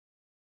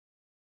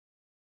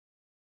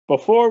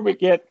Before we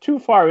get too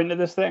far into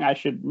this thing, I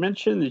should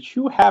mention that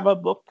you have a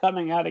book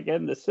coming out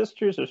again, The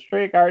Sisters of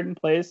Straygarden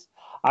Place,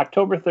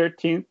 October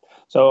 13th.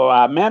 So,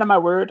 man of my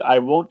word, I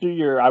won't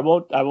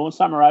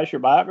summarize your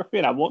biography,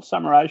 and I won't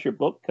summarize your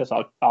book because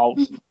I'll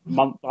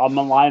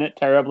malign it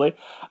terribly.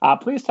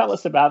 Please tell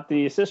us about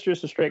The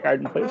Sisters of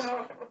Straygarden Place.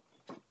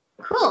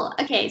 Cool.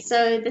 Okay,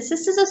 so The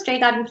Sisters of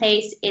Straygarden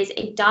Place is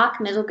a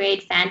dark middle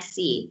grade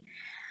fantasy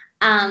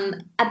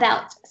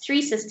about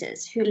three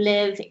sisters who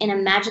live in a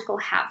magical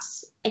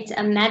house. It's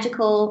a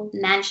magical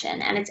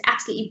mansion, and it's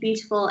absolutely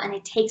beautiful, and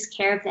it takes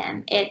care of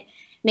them. It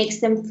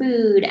makes them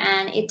food,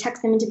 and it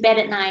tucks them into bed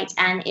at night,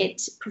 and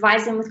it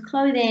provides them with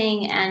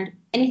clothing and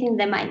anything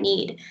they might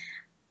need.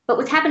 But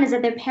what's happened is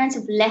that their parents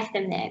have left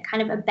them there,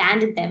 kind of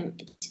abandoned them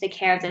to the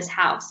care of this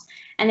house.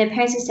 And their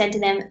parents have said to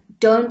them,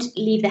 don't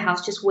leave the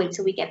house, just wait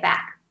till we get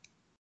back.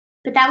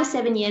 But that was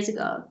 7 years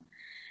ago.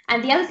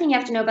 And the other thing you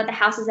have to know about the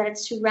house is that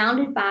it's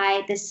surrounded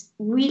by this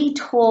really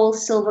tall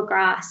silver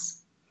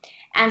grass.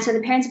 And so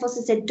the parents have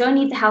also said, don't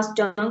leave the house,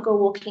 don't go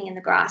walking in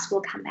the grass,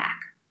 we'll come back.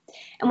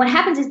 And what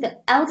happens is the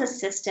eldest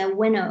sister,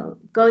 Winnow,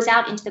 goes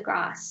out into the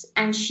grass,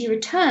 and she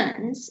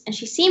returns, and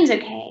she seems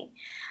okay.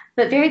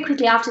 But very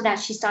quickly after that,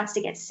 she starts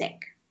to get sick.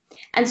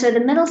 And so the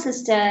middle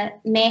sister,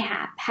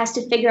 Mayhap, has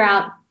to figure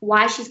out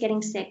why she's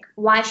getting sick,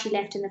 why she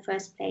left in the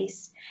first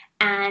place.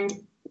 And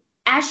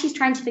as she's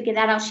trying to figure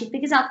that out, she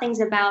figures out things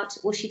about,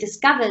 well, she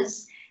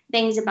discovers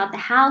things about the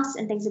house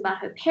and things about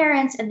her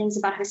parents and things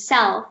about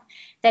herself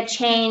that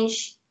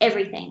change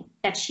everything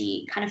that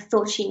she kind of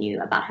thought she knew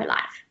about her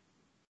life.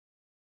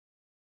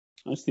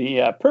 It's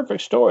the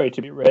perfect story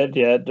to be read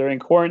during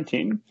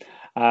quarantine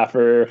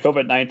for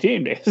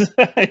COVID-19 because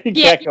you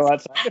can't go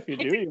outside if you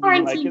do. It's a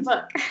quarantine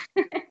book.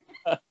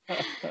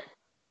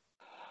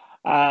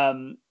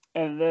 And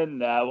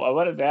then I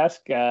wanted to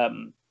ask,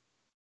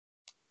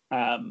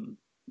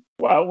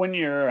 well, when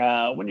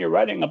you're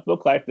writing a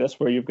book like this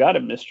where you've got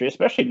a mystery,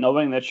 especially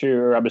knowing that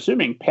I'm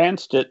assuming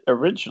pantsed it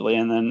originally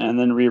and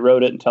then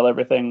rewrote it until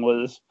everything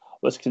was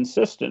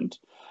consistent.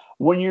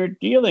 When you're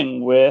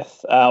dealing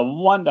with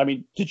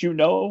did you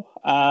know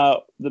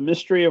the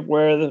mystery of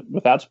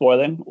without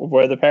spoiling,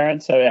 where the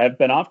parents have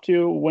been off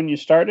to when you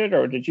started,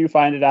 or did you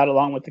find it out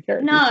along with the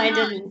characters? No, I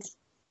didn't.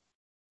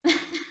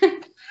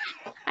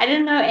 I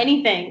didn't know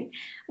anything.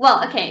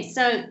 Well, okay,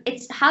 so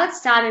how it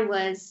started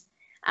was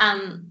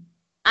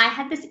I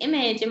had this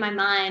image in my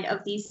mind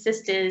of these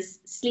sisters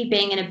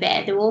sleeping in a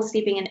bed. They were all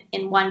sleeping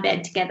in one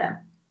bed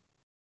together.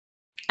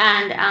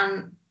 And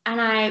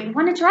I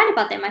wanted to write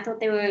about them. I thought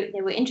they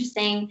were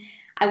interesting.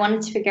 I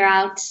wanted to figure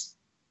out,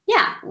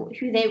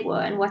 who they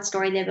were and what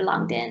story they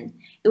belonged in.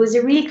 It was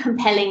a really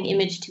compelling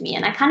image to me.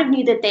 And I kind of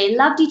knew that they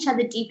loved each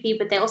other deeply,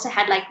 but they also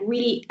had like a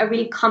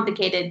really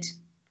complicated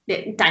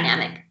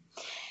dynamic.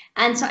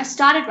 And so I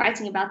started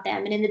writing about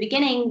them. And in the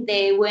beginning,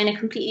 they were in a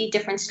completely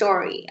different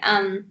story.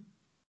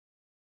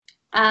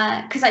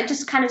 Because I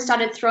just kind of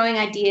started throwing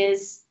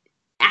ideas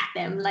at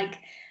them, like,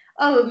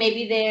 oh,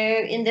 maybe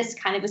they're in this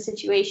kind of a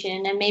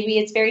situation, and maybe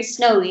it's very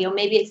snowy, or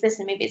maybe it's this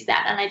and maybe it's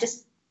that. And I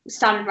just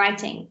started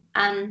writing.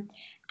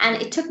 And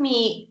it took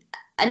me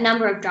a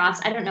number of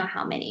drafts. I don't know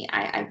how many,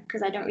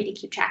 because I don't really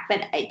keep track,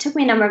 but it took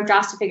me a number of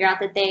drafts to figure out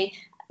that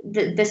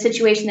the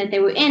situation that they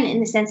were in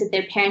the sense that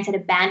their parents had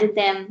abandoned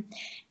them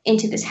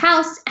into this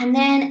house. And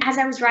then as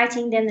I was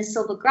writing, then the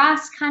silver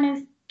grass kind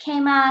of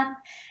came up.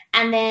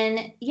 And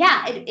then,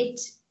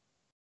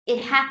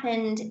 it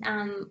happened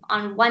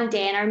on one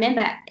day, and I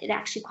remember it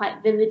actually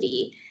quite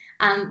vividly.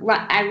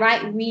 I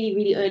write really,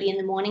 really early in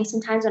the morning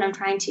sometimes when I'm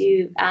trying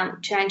to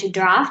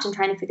draft and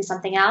trying to figure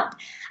something out.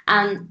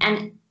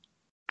 And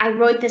I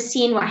wrote this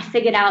scene where I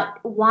figured out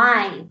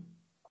why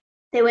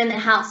they were in the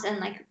house and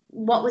like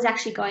what was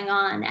actually going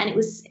on. And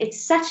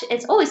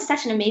it's always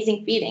such an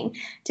amazing feeling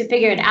to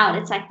figure it out.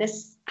 It's like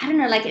this, I don't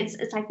know, like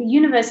it's like the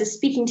universe is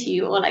speaking to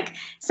you, or like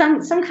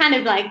some kind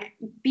of like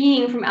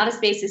being from outer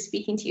space is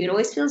speaking to you. It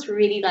always feels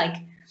really like,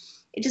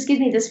 it just gives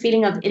me this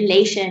feeling of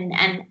elation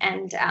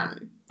and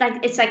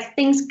like it's like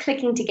things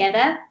clicking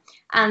together.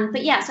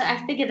 But yeah, so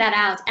I figured that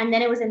out, and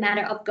then it was a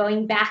matter of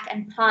going back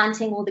and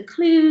planting all the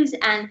clues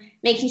and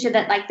making sure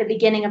that like the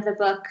beginning of the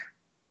book,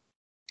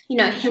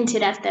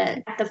 hinted at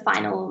the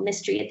final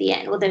mystery at the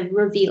end, or the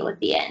reveal at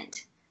the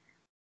end.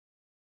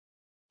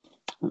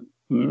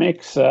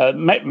 Might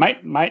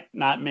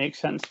not make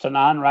sense to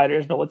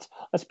non-writers, but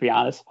let's be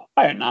honest.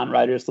 Why are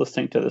non-writers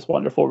listening to this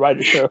wonderful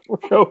writer show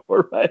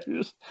for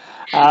writers?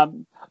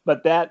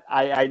 But that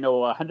I know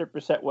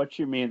 100% what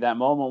you mean. That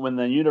moment when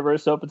the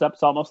universe opens up,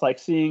 it's almost like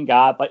seeing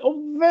God. Like,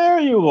 oh, there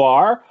you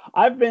are.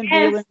 I've been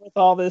dealing with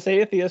all this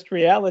atheist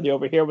reality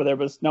over here, where there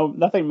was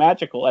nothing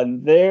magical,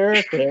 and there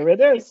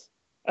it is.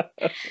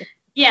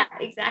 Yeah,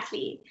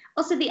 exactly.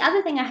 Also, the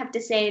other thing I have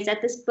to say is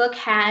that this book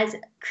has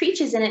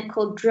creatures in it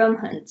called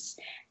dromhunds,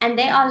 and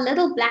they are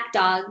little black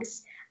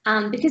dogs.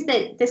 Because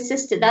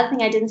the other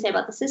thing I didn't say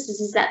about the sisters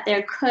is that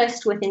they're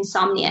cursed with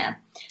insomnia.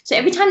 So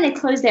every time they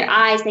close their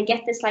eyes, they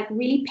get this like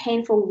really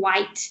painful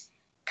white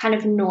kind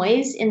of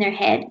noise in their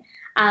head.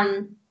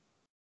 And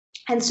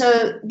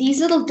so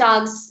these little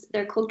dogs,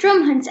 they're called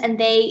drum hunts, and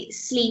they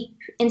sleep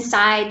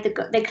inside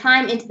they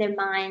climb into their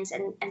minds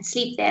and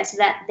sleep there so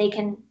that they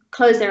can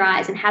close their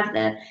eyes and have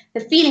the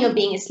feeling of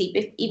being asleep,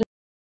 if even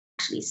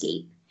actually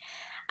sleep.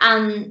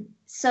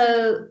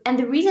 So, and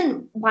the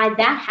reason why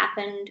that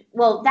happened,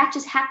 well, that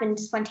just happened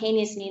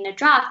spontaneously in a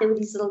draft. There were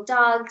these little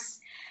dogs.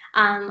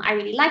 I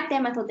really liked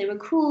them. I thought they were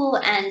cool.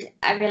 And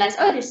I realized,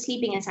 oh, they're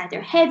sleeping inside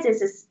their heads. There's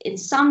this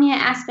insomnia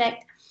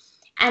aspect.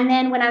 And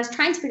then when I was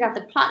trying to figure out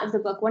the plot of the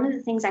book, one of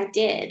the things I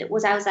did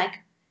was I was like,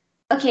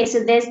 okay,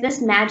 so there's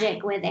this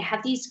magic where they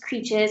have these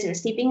creatures who are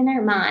sleeping in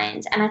their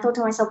minds. And I thought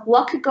to myself,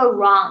 what could go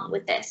wrong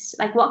with this?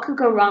 Like, what could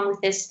go wrong with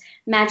this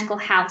magical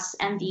house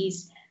and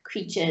these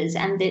creatures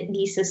and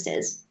these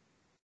sisters?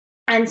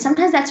 And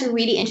sometimes that's a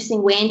really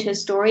interesting way into a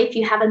story. If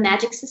you have a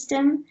magic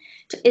system,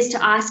 is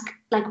to ask,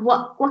 like,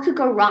 what could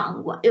go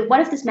wrong? What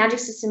if this magic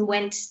system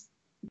went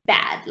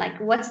bad? Like,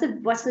 what's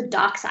the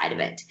dark side of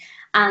it?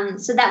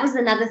 So that was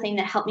another thing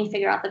that helped me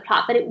figure out the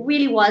plot. But it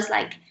really was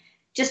like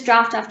just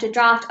draft after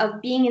draft of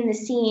being in the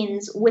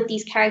scenes with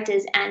these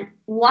characters and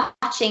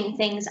watching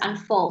things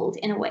unfold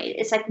in a way.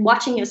 It's like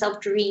watching yourself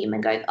dream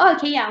and going, oh,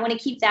 okay, yeah, I want to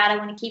keep that. I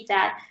want to keep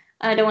that.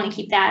 I don't want to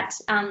keep that.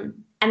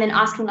 And then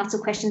asking lots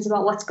of questions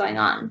about what's going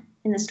on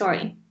in the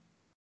story.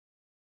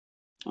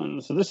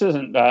 So this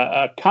isn't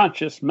a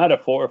conscious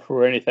metaphor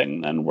for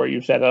anything, then, where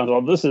you've said,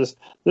 well, this is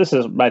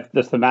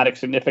the thematic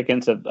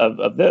significance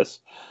of this.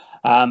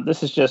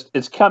 This is just,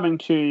 it's coming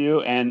to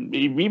you, and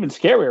even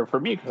scarier for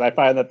me, because I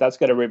find that that's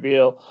going to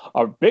reveal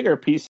a bigger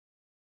piece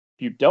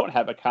if you don't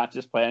have a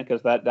conscious plan,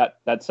 because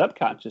that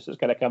subconscious is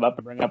going to come up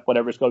and bring up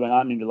whatever's going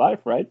on in your life,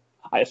 right?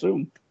 I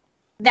assume.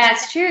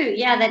 That's true.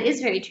 Yeah, that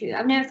is very true.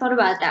 I've never thought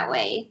about it that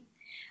way.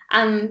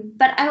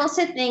 But I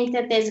also think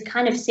that there's a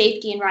kind of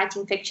safety in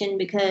writing fiction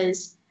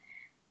because,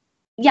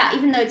 yeah,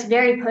 even though it's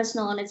very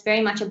personal and it's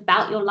very much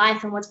about your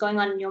life and what's going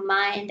on in your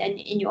mind and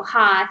in your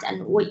heart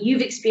and what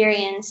you've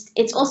experienced,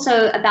 it's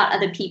also about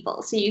other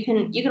people. So you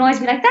can always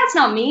be like, that's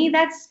not me.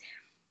 That's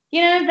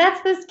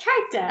this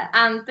character.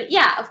 But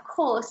yeah, of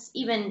course,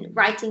 even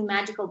writing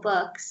magical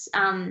books,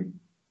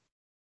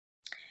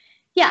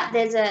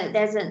 there's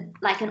a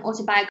like an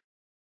autobiography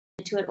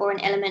to it, or an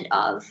element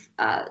of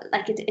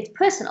like it's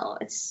personal.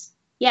 It's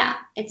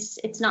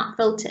not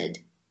filtered.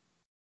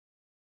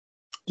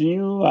 Do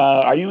you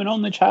are you an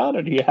only child,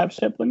 or do you have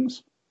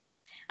siblings?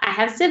 I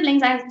have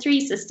siblings. I have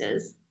 3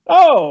 sisters.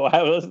 Oh,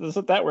 how does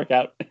that work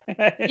out?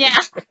 Yeah.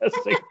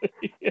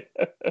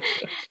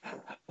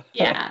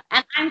 Yeah,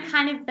 and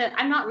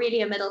I'm not really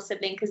a middle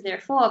sibling because there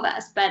are 4 of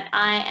us, but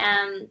I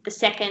am the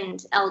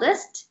second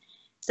eldest.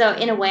 So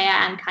in a way,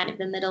 I am kind of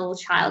the middle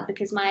child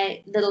because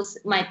my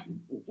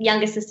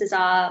younger sisters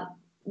are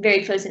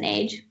very close in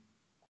age.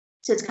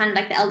 So it's kind of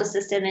like the elder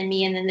sister and then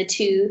me and then the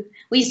 2.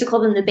 We used to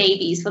call them the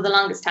babies for the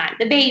longest time.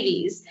 The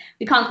babies.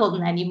 We can't call them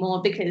that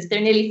anymore because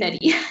they're nearly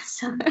 30.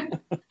 So.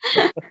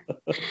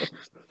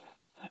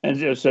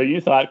 And so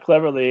you thought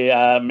cleverly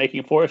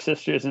making 4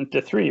 sisters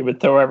into 3 would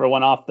throw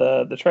everyone off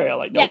the trail.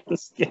 Like, nope,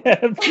 this.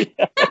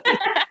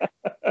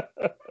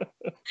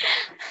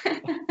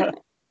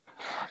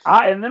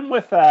 And then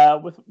with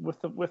a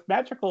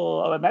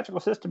magical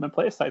system in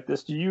place like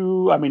this, do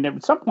you? I mean,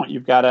 at some point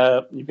you've got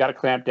to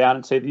clamp down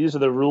and say these are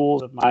the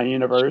rules of my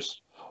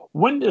universe.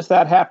 When does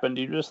that happen?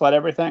 Do you just let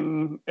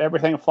everything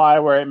fly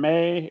where it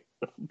may,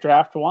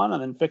 draft 1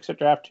 and then fix it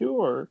draft 2,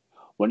 or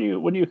when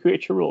do you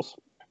create your rules?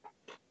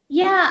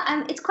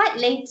 Yeah, it's quite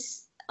late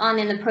on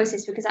in the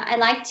process because I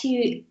like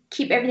to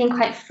keep everything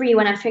quite free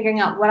when I'm figuring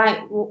out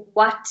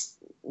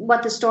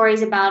what the story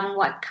is about and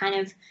what kind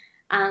of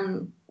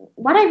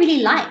what I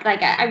really like.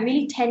 Like I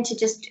really tend to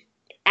just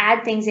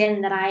add things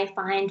in that I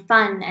find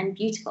fun and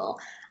beautiful.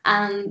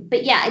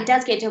 But yeah, it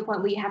does get to a point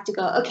where you have to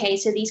go, okay,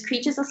 so these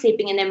creatures are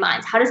sleeping in their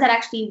minds. How does that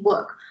actually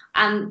work?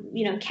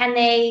 Can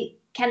they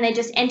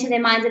just enter their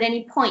minds at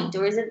any point,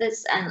 or is it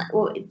this?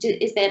 Or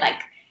is there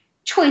like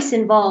choice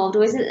involved,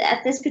 or is it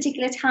at this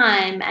particular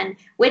time? And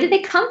where did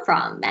they come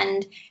from?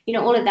 And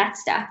all of that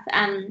stuff.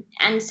 And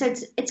so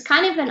it's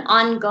kind of an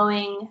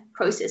ongoing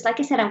process. Like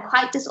I said, I'm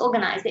quite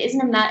disorganized. There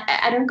isn't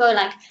I don't go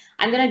like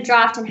I'm going to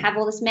draft and have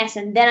all this mess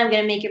and then I'm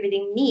going to make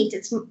everything neat.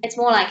 It's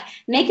more like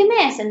make a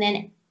mess and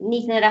then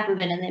neaten it up a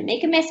bit and then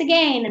make a mess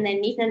again and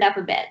then neaten it up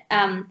a bit.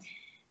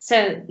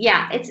 So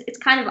yeah, it's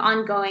kind of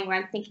ongoing where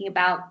I'm thinking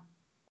about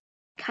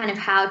kind of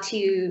how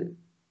the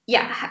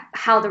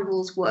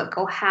rules work,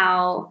 or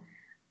how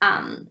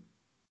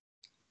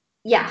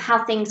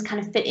things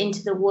kind of fit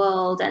into the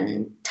world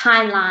and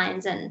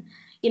timelines and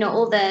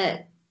all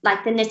the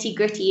like the nitty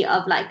gritty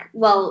of like,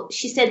 well,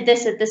 she said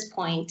this at this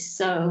point,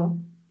 so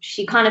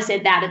she kind of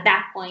said that at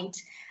that point.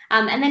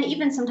 And then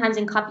even sometimes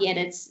in copy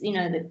edits,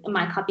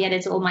 my copy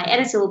edits or my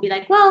editor will be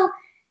like, well,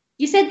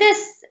 you said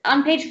this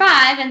on page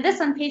 5 and this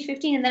on page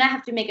 15, and then I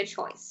have to make a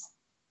choice.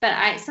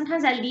 But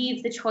sometimes I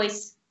leave the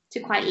choice to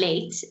quite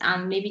late,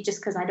 maybe just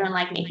because I don't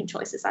like making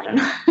choices. I don't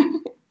know.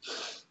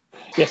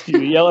 Yes, do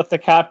you yell at the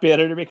copy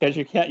editor because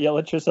you can't yell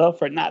at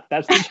yourself or not?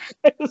 That's the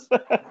choice.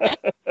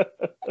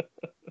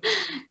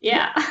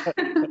 Yeah.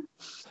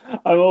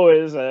 I'm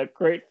always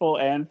grateful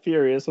and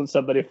furious when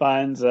somebody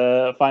finds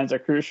a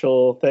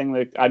crucial thing.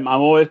 That I'm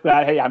always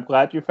glad. Hey, I'm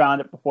glad you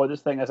found it before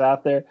this thing is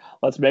out there.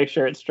 Let's make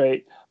sure it's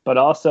straight. But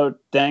also,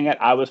 dang it,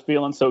 I was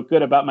feeling so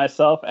good about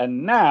myself,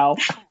 and now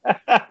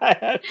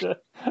I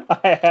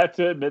have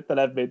to admit that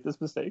I've made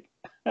this mistake.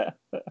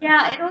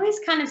 Yeah, it always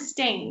kind of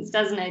stings,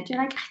 doesn't it? You're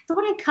like, I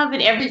thought I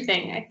covered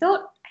everything. I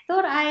thought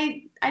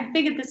I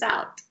figured this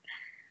out.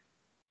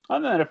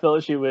 And then it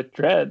fills you with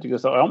dread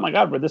because, oh my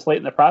God, we're this late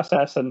in the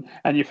process, and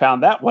you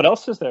found that. What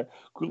else is there?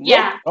 Look,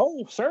 Yeah.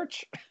 oh,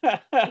 search.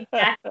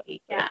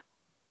 Exactly. Yeah.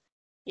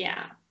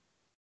 Yeah.